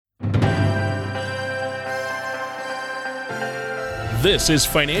This is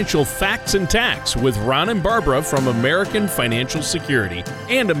Financial Facts and Tax with Ron and Barbara from American Financial Security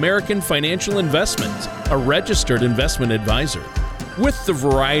and American Financial Investments, a registered investment advisor. With the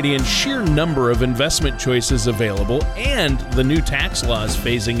variety and sheer number of investment choices available and the new tax laws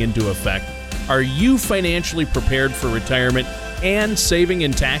phasing into effect, are you financially prepared for retirement and saving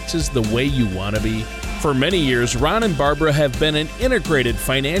in taxes the way you want to be? For many years, Ron and Barbara have been an integrated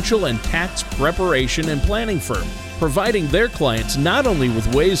financial and tax preparation and planning firm, providing their clients not only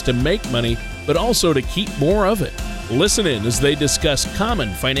with ways to make money, but also to keep more of it. Listen in as they discuss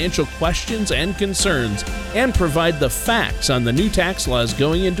common financial questions and concerns and provide the facts on the new tax laws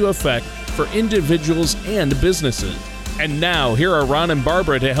going into effect for individuals and businesses. And now, here are Ron and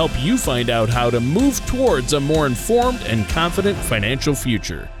Barbara to help you find out how to move towards a more informed and confident financial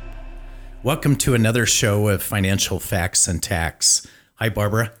future. Welcome to another show of Financial Facts and Tax. Hi,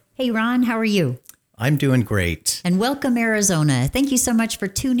 Barbara. Hey, Ron, how are you? I'm doing great. And welcome, Arizona. Thank you so much for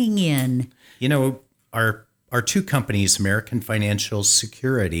tuning in. You know, our two companies, American Financial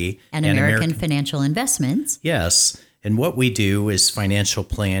Security and American Financial Investments. Yes. And what we do is financial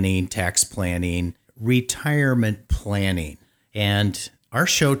planning, tax planning, retirement planning. And our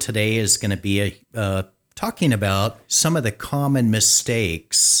show today is going to be talking about some of the common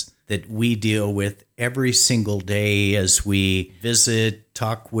mistakes that we deal with every single day as we visit,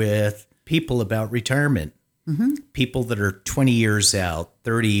 talk with people about retirement. Mm-hmm. People that are 20 years out,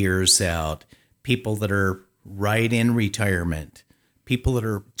 30 years out, people that are right in retirement, people that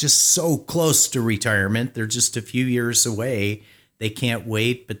are just so close to retirement, they're just a few years away. They can't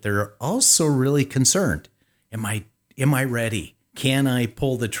wait, but they're also really concerned. Am I ready? Can I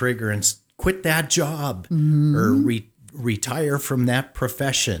pull the trigger and quit that job or retire from that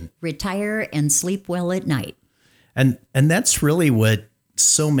profession? Retire and sleep well at night. And that's really what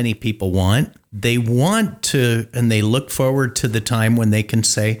so many people want. They want to, and they look forward to the time when they can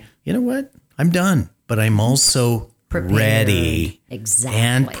say, you know what, I'm done, but I'm also ready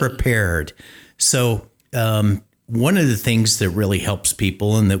and prepared. So one of the things that really helps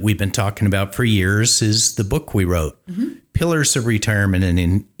people and that we've been talking about for years is the book we wrote, Pillars of Retirement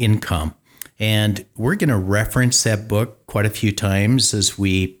and Income. And we're going to reference that book quite a few times as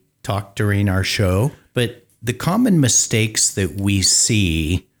we talk during our show. But the common mistakes that we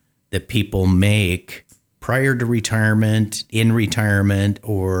see that people make prior to retirement, in retirement,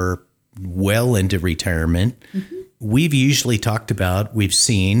 or well into retirement, we've usually talked about, we've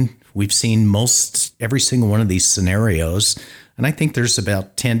seen most every single one of these scenarios. And I think there's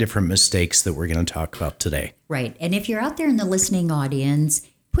about 10 different mistakes that we're going to talk about today. Right. And if you're out there in the listening audience,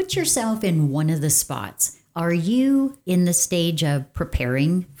 put yourself in one of the spots. Are you in the stage of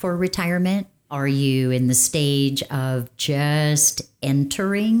preparing for retirement? Are you in the stage of just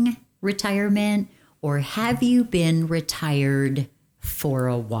entering retirement? Or have you been retired for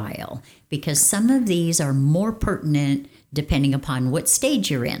a while? Because some of these are more pertinent depending upon what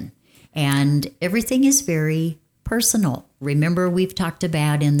stage you're in. And everything is very personal. Remember, we've talked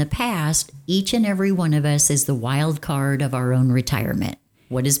about in the past, each and every one of us is the wild card of our own retirement.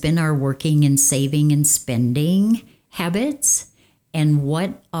 What has been our working and saving and spending habits? And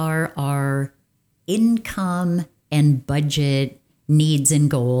what are our income and budget needs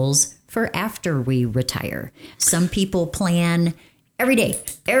and goals for after we retire? Some people plan every day.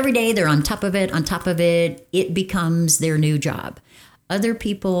 Every day they're on top of it. It becomes their new job. Other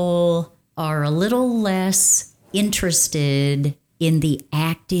people are a little less interested in the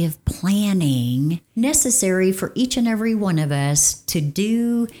active planning necessary for each and every one of us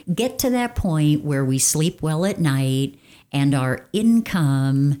to get to that point where we sleep well at night and our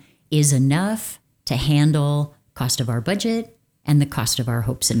income is enough to handle cost of our budget and the cost of our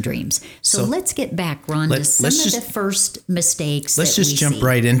hopes and dreams. So let's get back, Ron, to some of the first mistakes that we see. Let's just jump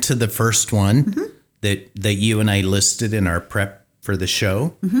right into the first one that you and I listed in our prep for the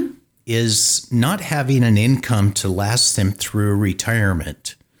show. Is not having an income to last them through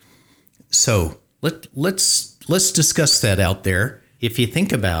retirement. So let's discuss that out there. If you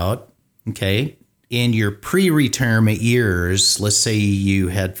think about, in your pre-retirement years, let's say you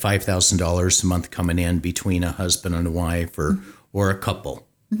had $5,000 a month coming in between a husband and a wife or a couple.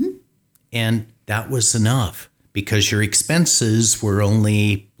 And that was enough because your expenses were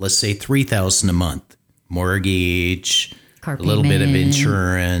only, let's say, $3,000 a month. Mortgage, car a little bit of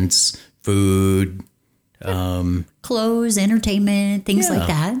insurance, food, clothes, entertainment, things like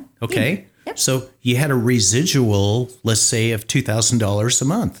that. Okay. Yep. So you had a residual, let's say, of $2,000 a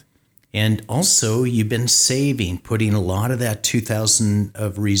month. And also you've been saving, putting a lot of that $2,000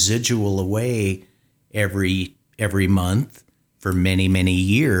 of residual away every month for many, many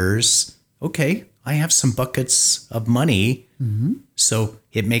years. Okay, I have some buckets of money So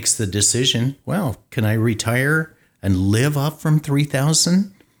it makes the decision, well, can I retire and live up from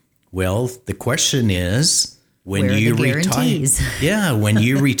 $3,000? Well, the question is, when Where are you the retire, guarantees? when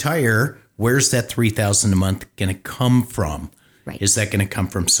you retire, where's that $3,000 a month going to come from? Right. Is that going to come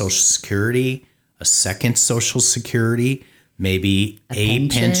from Social Security, a second Social Security, maybe a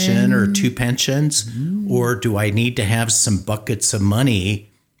pension or two pensions? Or do I need to have some buckets of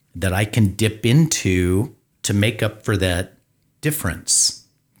money that I can dip into to make up for that difference?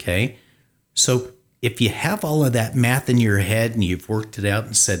 Okay. So if you have all of that math in your head and you've worked it out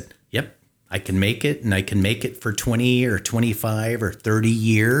and said, yep, I can make it, and I can make it for 20 or 25 or 30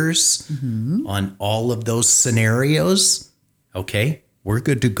 years on all of those scenarios, okay, we're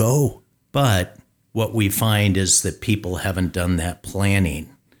good to go. But what we find is that people haven't done that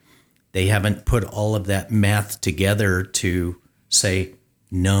planning. They haven't put all of that math together to say,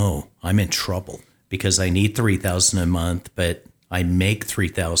 no, I'm in trouble because I need $3,000 a month, but I make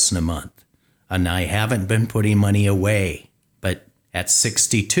 $3,000 a month. And I haven't been putting money away. But at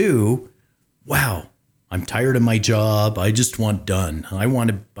 62, wow, I'm tired of my job. I just want done. I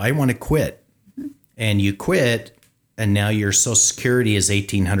want to quit. And you quit, and now your Social Security is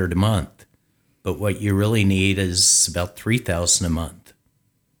 $1,800 a month. But what you really need is about $3,000 a month.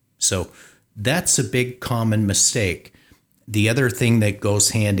 So that's a big common mistake. The other thing that goes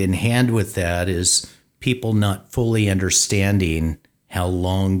hand in hand with that is people not fully understanding how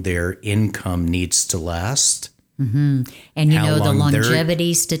long their income needs to last. And the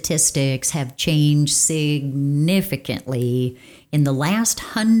longevity statistics have changed significantly in the last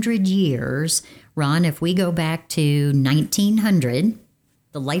 100 years. Ron, if we go back to 1900,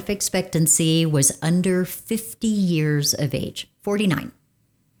 the life expectancy was under 50 years of age, 49.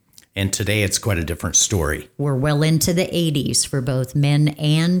 And today it's quite a different story. We're well into the 80s for both men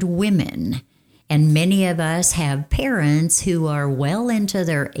and women. And many of us have parents who are well into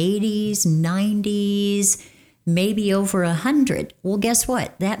their 80s, 90s, maybe over 100. Well, guess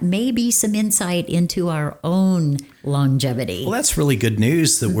what? That may be some insight into our own longevity. Well, that's really good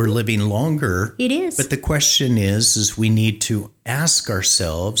news that we're living longer. It is. But the question is we need to ask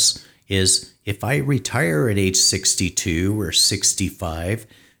ourselves is, if I retire at age 62 or 65,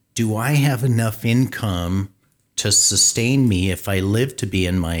 do I have enough income to sustain me if I live to be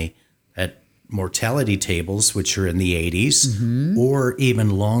in my mortality tables, which are in the 80s, or even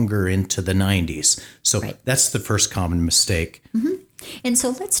longer into the 90s. So that's the first common mistake. And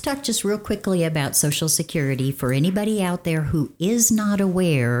so let's talk just real quickly about Social Security. For anybody out there who is not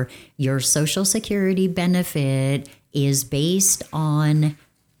aware, your Social Security benefit is based on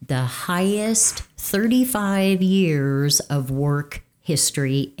the highest 35 years of work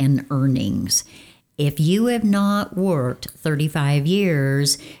history and earnings. If you have not worked 35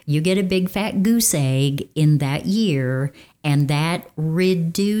 years, you get a big fat goose egg in that year, and that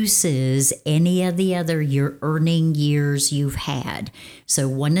reduces any of the other your earning years you've had. So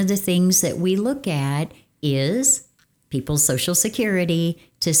one of the things that we look at is people's Social Security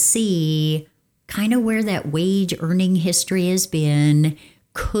to see kind of where that wage earning history has been.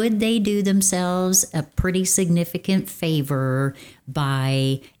 Could they do themselves a pretty significant favor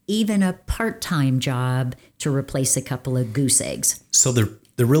by even a part-time job to replace a couple of goose eggs? So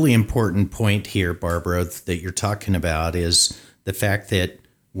the really important point here, Barbara, that you're talking about is the fact that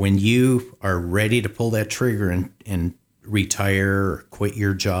when you are ready to pull that trigger and retire or quit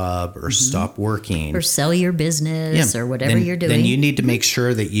your job or stop working. Or sell your business or whatever you're doing. Then you need to make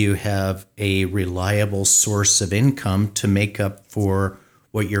sure that you have a reliable source of income to make up for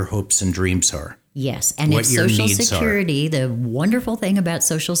what your hopes and dreams are. Yes, and what if your Social needs Security, the wonderful thing about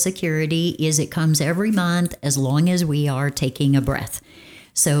Social Security is it comes every month as long as we are taking a breath.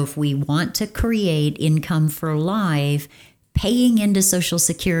 So if we want to create income for life, paying into Social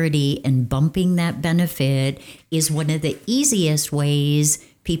Security and bumping that benefit is one of the easiest ways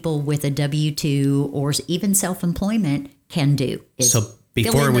people with a W-2 or even self-employment can do.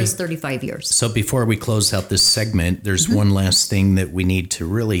 Fill in those 35 years. So before we close out this segment, there's one last thing that we need to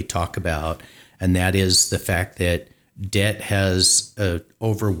really talk about, and that is the fact that debt has an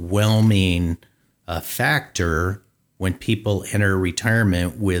overwhelming factor when people enter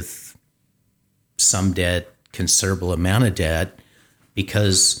retirement with some debt, considerable amount of debt,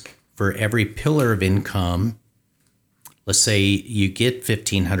 because for every pillar of income, let's say you get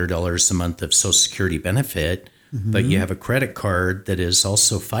 $1,500 a month of Social Security benefit, but you have a credit card that is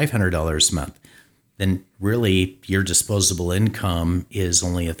also $500 a month, then really your disposable income is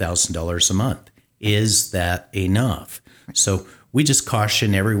only $1,000 a month. Is that enough? So we just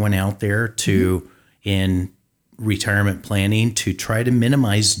caution everyone out there to, in retirement planning, to try to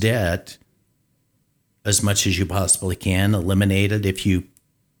minimize debt as much as you possibly can. Eliminate it if you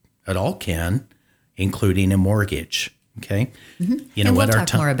at all can, including a mortgage. Okay. Mm-hmm. You know and what? We'll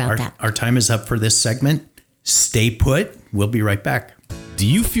talk more about that. Our time is up for this segment. Stay put. We'll be right back. Do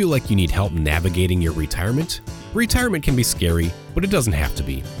you feel like you need help navigating your retirement? Retirement can be scary, but it doesn't have to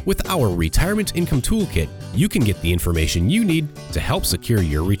be. With our Retirement Income Toolkit, you can get the information you need to help secure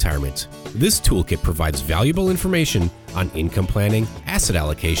your retirement. This toolkit provides valuable information on income planning, asset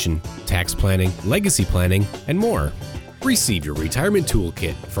allocation, tax planning, legacy planning, and more. Receive your Retirement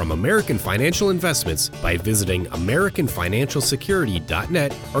Toolkit from American Financial Investments by visiting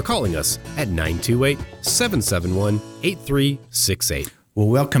AmericanFinancialSecurity.net or calling us at 928-771-8368. Well,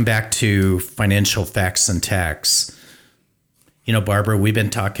 welcome back to Financial Facts and Tax. You know, Barbara, we've been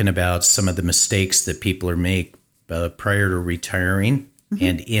talking about some of the mistakes that people are make prior to retiring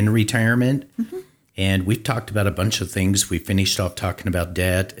and in retirement. And we've talked about a bunch of things. We finished off talking about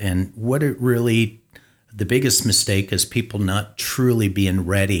debt and what it really, the biggest mistake is people not truly being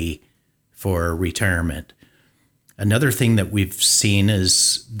ready for retirement. Another thing that we've seen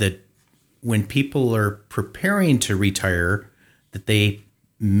is that when people are preparing to retire, that they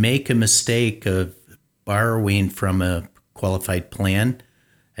make a mistake of borrowing from a qualified plan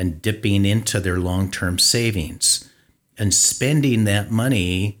and dipping into their long-term savings and spending that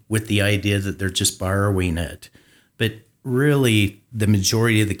money with the idea that they're just borrowing it. But really, the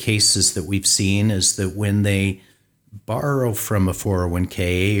majority of the cases that we've seen is that when they borrow from a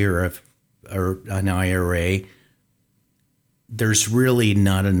 401k or an IRA, there's really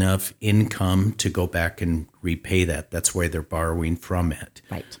not enough income to go back and repay that. That's why they're borrowing from it.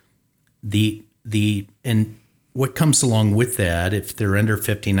 Right. And what comes along with that, if they're under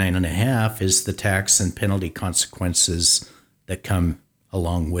 59 and a half, is the tax and penalty consequences that come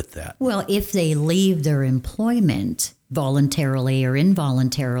along with that. Well, if they leave their employment voluntarily or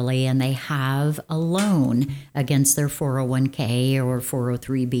involuntarily and they have a loan against their 401k or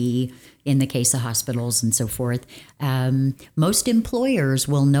 403b in the case of hospitals and so forth, most employers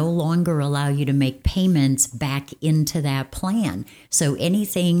will no longer allow you to make payments back into that plan. So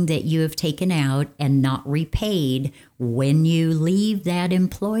anything that you have taken out and not repaid, when you leave that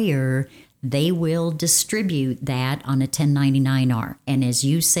employer, they will distribute that on a 1099-R. And as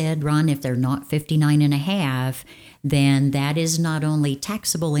you said, Ron, if they're not 59 and a half, then that is not only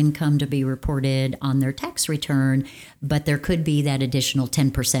taxable income to be reported on their tax return, but there could be that additional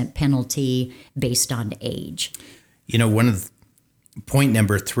 10% penalty based on age. You know, point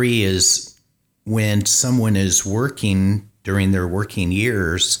number 3 is when someone is working during their working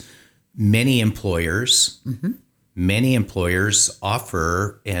years, many employers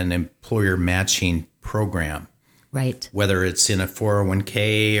offer an employer matching program. Right. Whether it's in a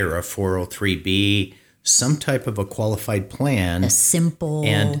 401k or a 403b, some type of a qualified plan. A simple.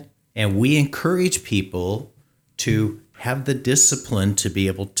 And we encourage people to have the discipline to be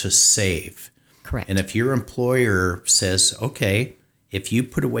able to save. Correct. And if your employer says, okay, if you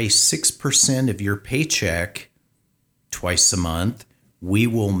put away 6% of your paycheck twice a month, we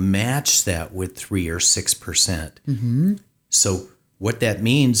will match that with 3 or 6%. So what that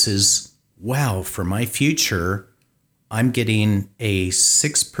means is, wow, for my future, I'm getting a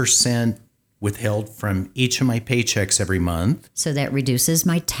 6% withheld from each of my paychecks every month. So that reduces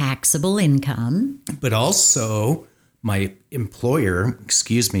my taxable income. But also my employer,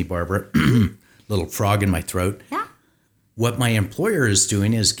 excuse me, Barbara, little frog in my throat. Yeah. What my employer is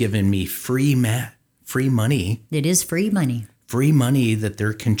doing is giving me free money. It is free money. Free money that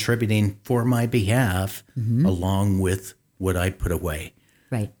they're contributing for my behalf along with what I put away.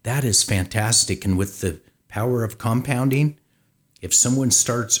 Right. That is fantastic. And with the power of compounding, if someone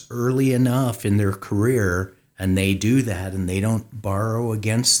starts early enough in their career and they do that and they don't borrow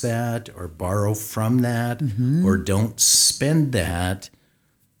against that or borrow from that or don't spend that,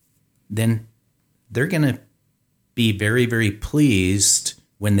 then they're going to be very, very pleased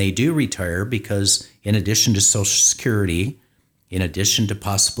when they do retire, because in addition to Social Security, in addition to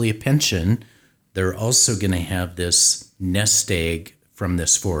possibly a pension, they're also going to have this nest egg from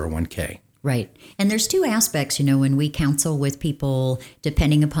this 401k. Right. And there's 2 aspects, when we counsel with people,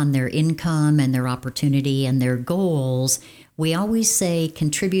 depending upon their income and their opportunity and their goals, we always say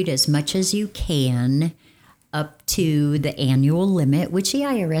contribute as much as you can up to the annual limit, which the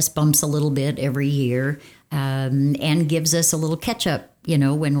IRS bumps a little bit every year and gives us a little catch up.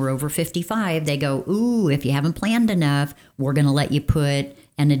 When we're over 55, they go, ooh, if you haven't planned enough, we're going to let you put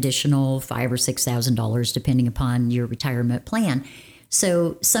an additional $5,000 or $6,000, depending upon your retirement plan.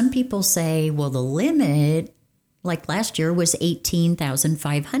 So some people say, well, the limit, like last year, was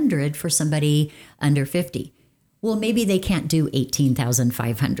 $18,500 for somebody under 50. Well, maybe they can't do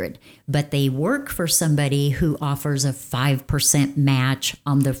 $18,500, but they work for somebody who offers a 5% match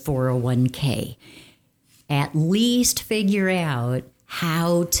on the 401k. At least figure out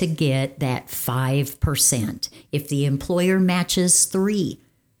how to get that 5%. If the employer matches 3%,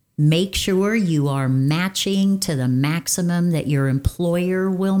 make sure you are matching to the maximum that your employer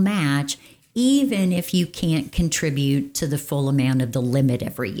will match, even if you can't contribute to the full amount of the limit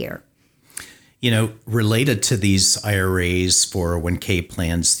every year. Related to these IRAs, 401k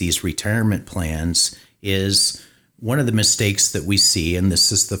plans, these retirement plans, is one of the mistakes that we see, and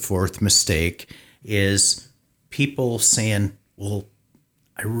this is the fourth mistake, is people saying, well,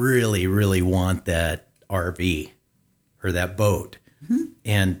 I really, really want that RV or that boat. Mm-hmm.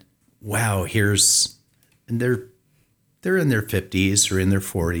 And wow, and they're in their 50s or in their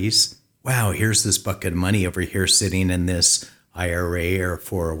 40s. Wow, here's this bucket of money over here sitting in this IRA or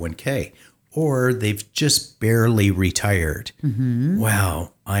 401k. Or they've just barely retired. Mm-hmm.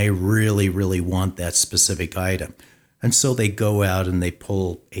 Wow, I really, really want that specific item. And so they go out and they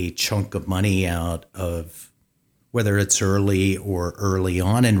pull a chunk of money out of, whether it's early or early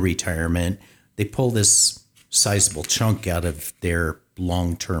on in retirement, they pull this sizable chunk out of their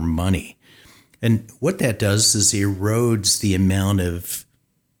long-term money. And what that does is erodes the amount of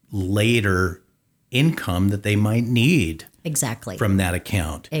later income that they might need. Exactly. From that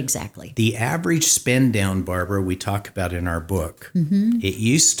account. Exactly. The average spend down, Barbara, we talk about in our book. Mm-hmm. It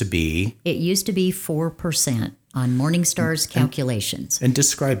used to be 4% on Morningstar's calculations. And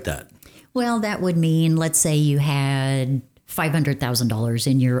describe that. Well, that would mean, let's say you had $500,000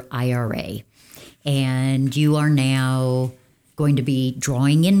 in your IRA, and you are now going to be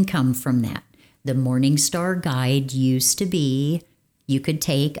drawing income from that. The Morningstar guide used to be you could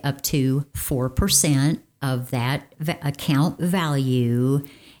take up to 4% of that account value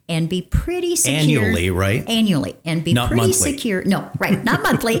and be pretty secure. Annually, right? Annually. And be not pretty monthly. Secure. No, right. Not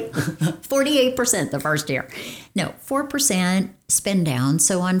monthly. 48% the first year. No, 4% spend down.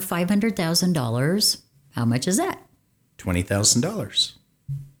 So on $500,000, how much is that? $20,000.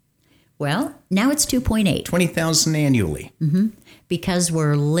 Well, now it's 2.8. $20,000 annually. Mm-hmm. Because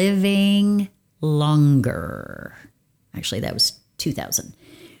we're living longer. Actually, that was 2,000.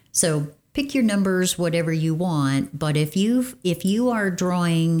 So pick your numbers, whatever you want. But if you are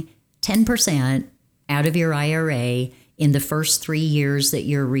drawing 10% out of your IRA in the first 3 years that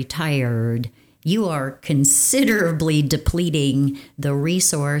you're retired, you are considerably depleting the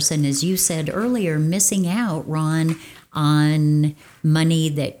resource. And as you said earlier, missing out, Ron, on money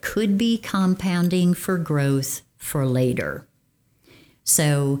that could be compounding for growth for later.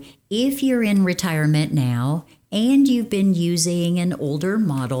 So if you're in retirement now and you've been using an older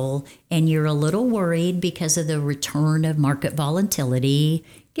model and you're a little worried because of the return of market volatility,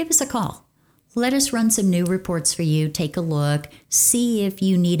 give us a call. Let us run some new reports for you. Take a look. See if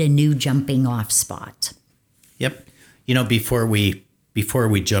you need a new jumping off spot. Yep. Before we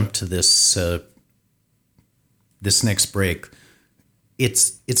jump to this this next break,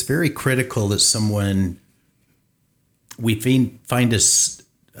 it's very critical that we find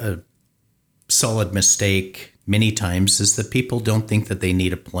a solid mistake many times is that people don't think that they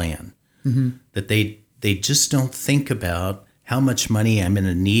need a plan, mm-hmm. that they just don't think about how much money I'm going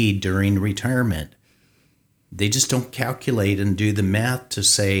to need during retirement. They just don't calculate and do the math to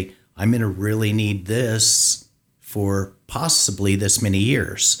say, I'm going to really need this for possibly this many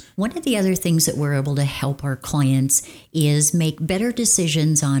years. One of the other things that we're able to help our clients is make better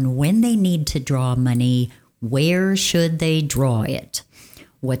decisions on when they need to draw money, where should they draw it,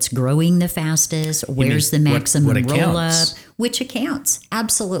 what's growing the fastest, where's the maximum roll up, which accounts.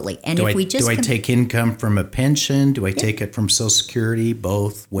 Absolutely. And do I take income from a pension? Do I take it from Social Security?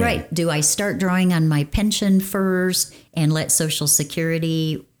 Both? When? Right. Do I start drawing on my pension first and let Social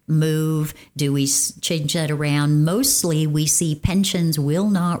Security move? Do we change that around? Mostly we see pensions will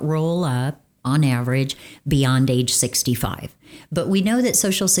not roll up on average beyond age 65. But we know that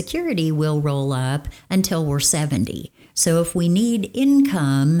Social Security will roll up until we're 70. So if we need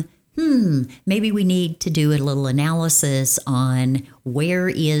income, maybe we need to do a little analysis on where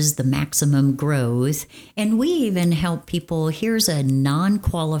is the maximum growth. And we even help people, here's a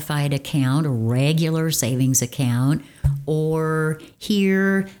non-qualified account, a regular savings account, or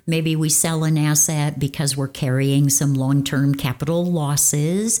here maybe we sell an asset because we're carrying some long-term capital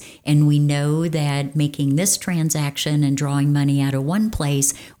losses, and we know that making this transaction and drawing money out of one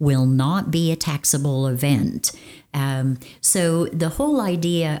place will not be a taxable event. So the whole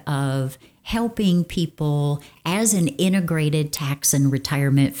idea of helping people as an integrated tax and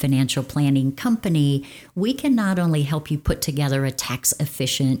retirement financial planning company, we can not only help you put together a tax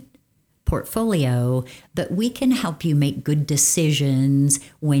efficient portfolio, but we can help you make good decisions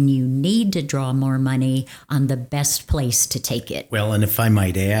when you need to draw more money on the best place to take it. Well, and if I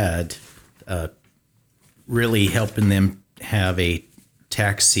might add, really helping them have a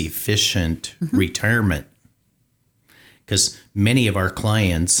tax efficient retirement. Because many of our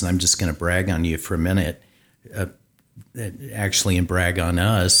clients, and I'm just going to brag on you for a minute, actually, and brag on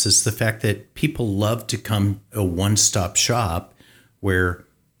us, is the fact that people love to come a one-stop shop where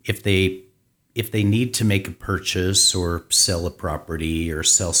if they need to make a purchase or sell a property or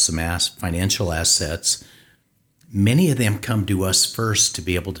sell some financial assets, many of them come to us first to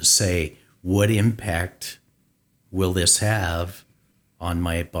be able to say, what impact will this have on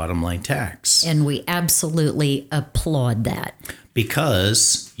my bottom line tax? And we absolutely applaud that.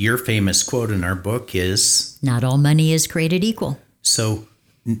 Because your famous quote in our book is, not all money is created equal. So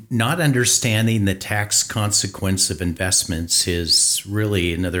not understanding the tax consequence of investments is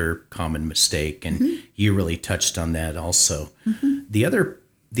really another common mistake. And you really touched on that also. The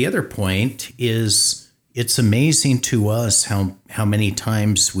other point is, it's amazing to us how many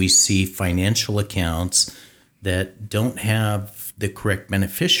times we see financial accounts that don't have the correct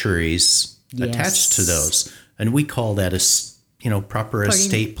beneficiaries attached to those. And we call that proper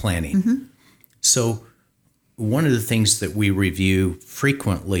estate planning. So one of the things that we review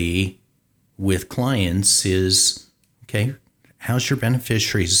frequently with clients is, okay, how's your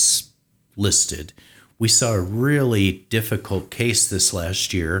beneficiaries listed? We saw a really difficult case this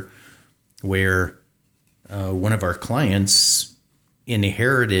last year where one of our clients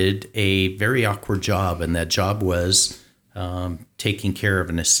inherited a very awkward job, and that job was taking care of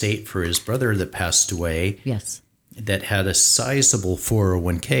an estate for his brother that passed away. Yes. That had a sizable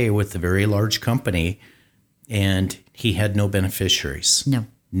 401k with a very large company, and he had no beneficiaries. No.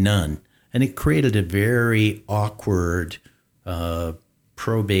 None. And it created a very awkward,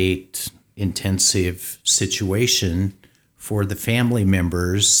 probate-intensive situation for the family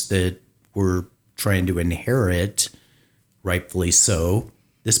members that were trying to inherit, rightfully so,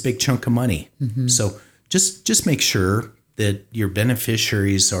 this big chunk of money. So just make sure that your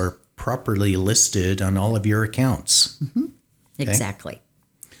beneficiaries are properly listed on all of your accounts. Okay? Exactly.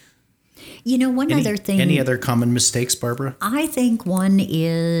 One other thing. Any other common mistakes, Barbara? I think one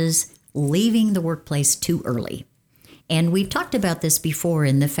is leaving the workplace too early. And we've talked about this before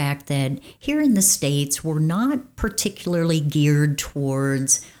in the fact that here in the States, we're not particularly geared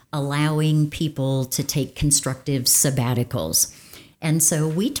towards allowing people to take constructive sabbaticals. And so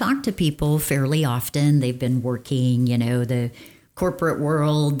we talk to people fairly often. They've been working, the corporate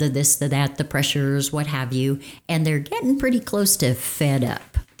world, the this, the that, the pressures, what have you, and they're getting pretty close to fed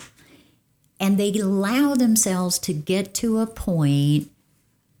up. And they allow themselves to get to a point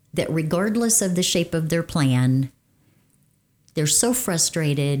that regardless of the shape of their plan, they're so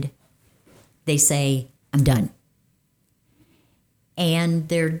frustrated, they say, I'm done. And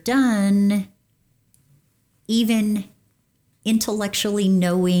they're done even intellectually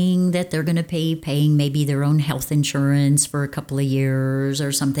knowing that they're going to paying maybe their own health insurance for a couple of years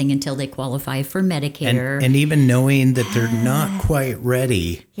or something until they qualify for Medicare. And even knowing that they're not quite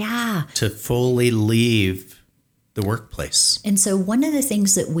ready to fully leave the workplace. And so one of the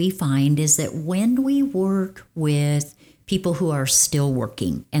things that we find is that when we work with people who are still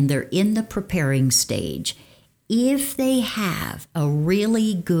working and they're in the preparing stage, if they have a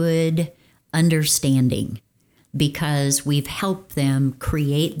really good understanding, because we've helped them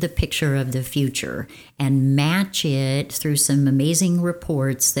create the picture of the future and match it through some amazing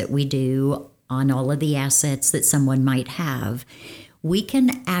reports that we do on all of the assets that someone might have, we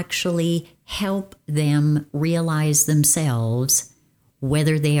can actually help them realize themselves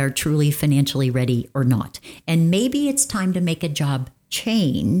whether they are truly financially ready or not. And maybe it's time to make a job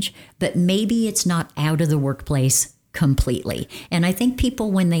change, but maybe it's not out of the workplace completely. And I think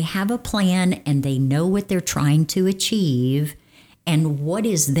people, when they have a plan and they know what they're trying to achieve and what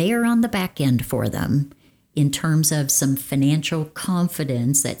is there on the back end for them in terms of some financial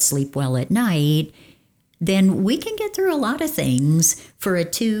confidence, that sleep well at night, then we can get through a lot of things for a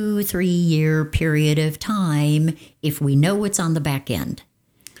 2-3 year period of time if we know what's on the back end.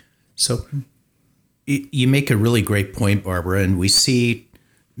 So you make a really great point, Barbara, and we see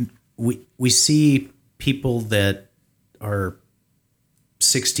people that are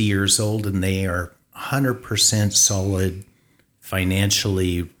 60 years old and they are 100% solid,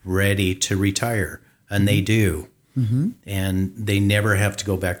 financially ready to retire, and they do. And they never have to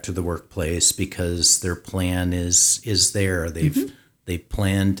go back to the workplace because their plan is there. They've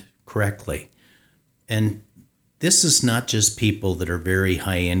planned correctly. And this is not just people that are very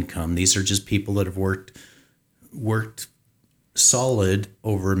high income. These are just people that have worked solid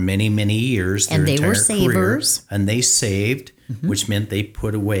over many, many years. And they were career, savers. and they saved, which meant they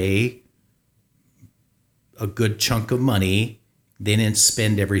put away a good chunk of money. They didn't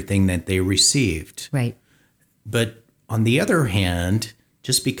spend everything that they received. Right. But on the other hand,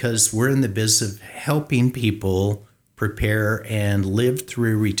 just because we're in the business of helping people prepare and live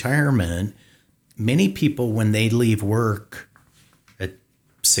through retirement, many people, when they leave work at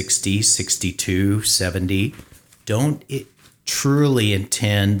 60, 62, 70, don't truly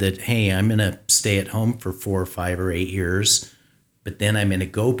intend that, hey, I'm going to stay at home for 4 or 5 or 8 years, but then I'm going to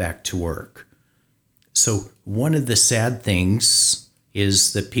go back to work. So one of the sad things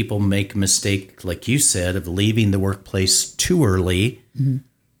is that people make a mistake, like you said, of leaving the workplace too early,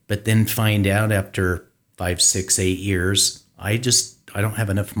 but then find out after 5, 6, 8 years, I don't have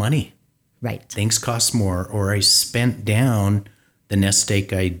enough money. Right. Things cost more, or I spent down the nest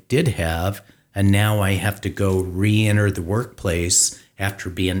egg I did have, and now I have to go re-enter the workplace after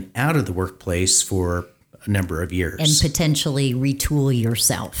being out of the workplace for a number of years. And potentially retool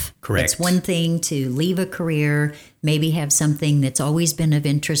yourself. Correct. It's one thing to leave a career, maybe have something that's always been of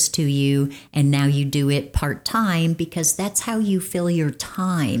interest to you, and now you do it part-time because that's how you fill your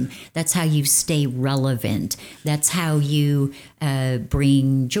time. That's how you stay relevant. That's how you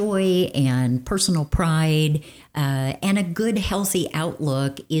bring joy and personal pride and a good, healthy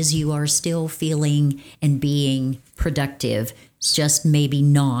outlook is you are still feeling and being productive, just maybe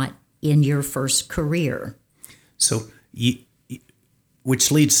not in your first career. So,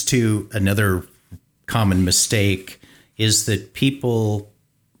 which leads to another common mistake is that people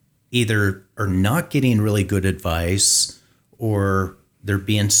either are not getting really good advice or they're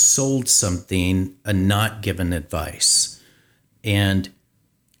being sold something and not given advice. And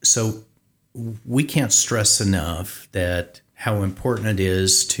so we can't stress enough that how important it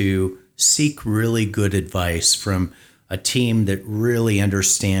is to seek really good advice from a team that really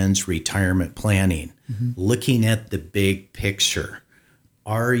understands retirement planning, looking at the big picture.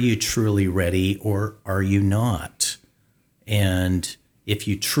 Are you truly ready or are you not? And if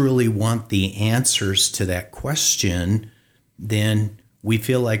you truly want the answers to that question, then we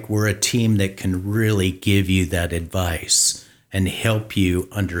feel like we're a team that can really give you that advice and help you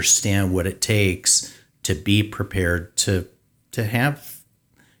understand what it takes to be prepared to have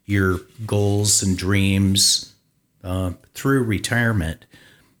your goals and dreams through retirement.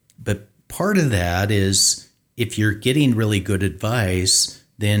 But part of that is if you're getting really good advice,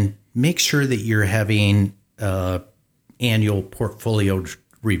 then make sure that you're having annual portfolio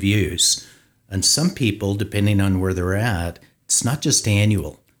reviews. And some people, depending on where they're at, it's not just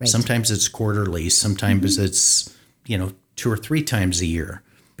annual. Right. Sometimes it's quarterly. Sometimes it's, 2 or 3 times a year.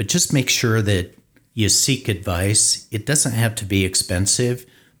 But just make sure that you seek advice. It doesn't have to be expensive,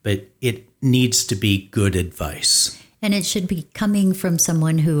 but it needs to be good advice. And it should be coming from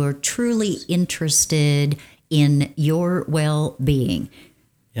someone who are truly interested in your well-being.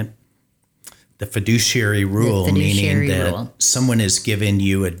 Yep. The fiduciary rule, meaning that someone has given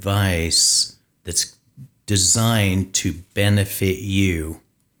you advice that's designed to benefit you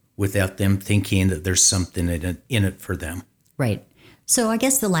without them thinking that there's something in it for them. Right. So I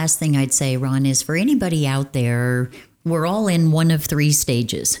guess the last thing I'd say, Ron, is for anybody out there, we're all in one of 3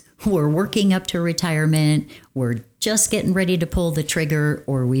 stages. We're working up to retirement, we're just getting ready to pull the trigger,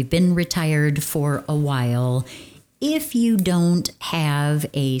 or we've been retired for a while. If you don't have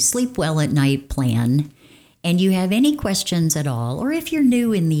a sleep well at night plan and you have any questions at all, or if you're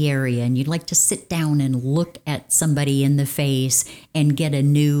new in the area and you'd like to sit down and look at somebody in the face and get a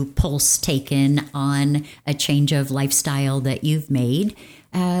new pulse taken on a change of lifestyle that you've made,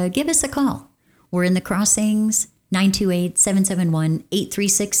 give us a call. We're in the Crossings,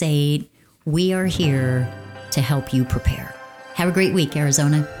 928-771-8368. We are here to help you prepare. Have a great week,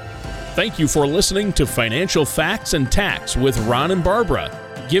 Arizona. Thank you for listening to Financial Facts and Tax with Ron and Barbara.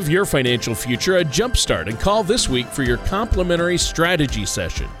 Give your financial future a jumpstart and call this week for your complimentary strategy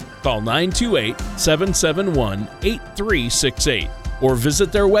session. Call 928-771-8368 or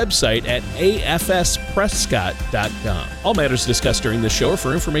visit their website at afsprescott.com. All matters discussed during this show are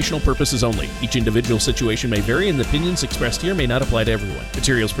for informational purposes only. Each individual situation may vary and the opinions expressed here may not apply to everyone.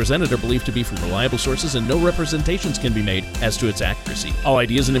 Materials presented are believed to be from reliable sources and no representations can be made as to its accuracy. All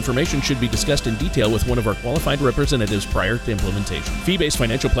ideas and information should be discussed in detail with one of our qualified representatives prior to implementation. Fee-based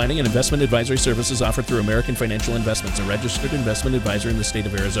financial planning and investment advisory services offered through American Financial Investments, a registered investment advisor in the state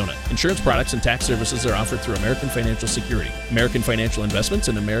of Arizona. Insurance products and tax services are offered through American Financial Security. American Financial Investments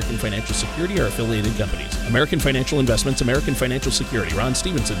and American Financial Security are affiliated companies. American Financial Investments, American Financial Security, Ron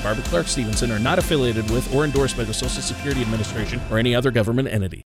Stevenson, Barbara Clark Stevenson are not affiliated with or endorsed by the Social Security Administration or any other government entity.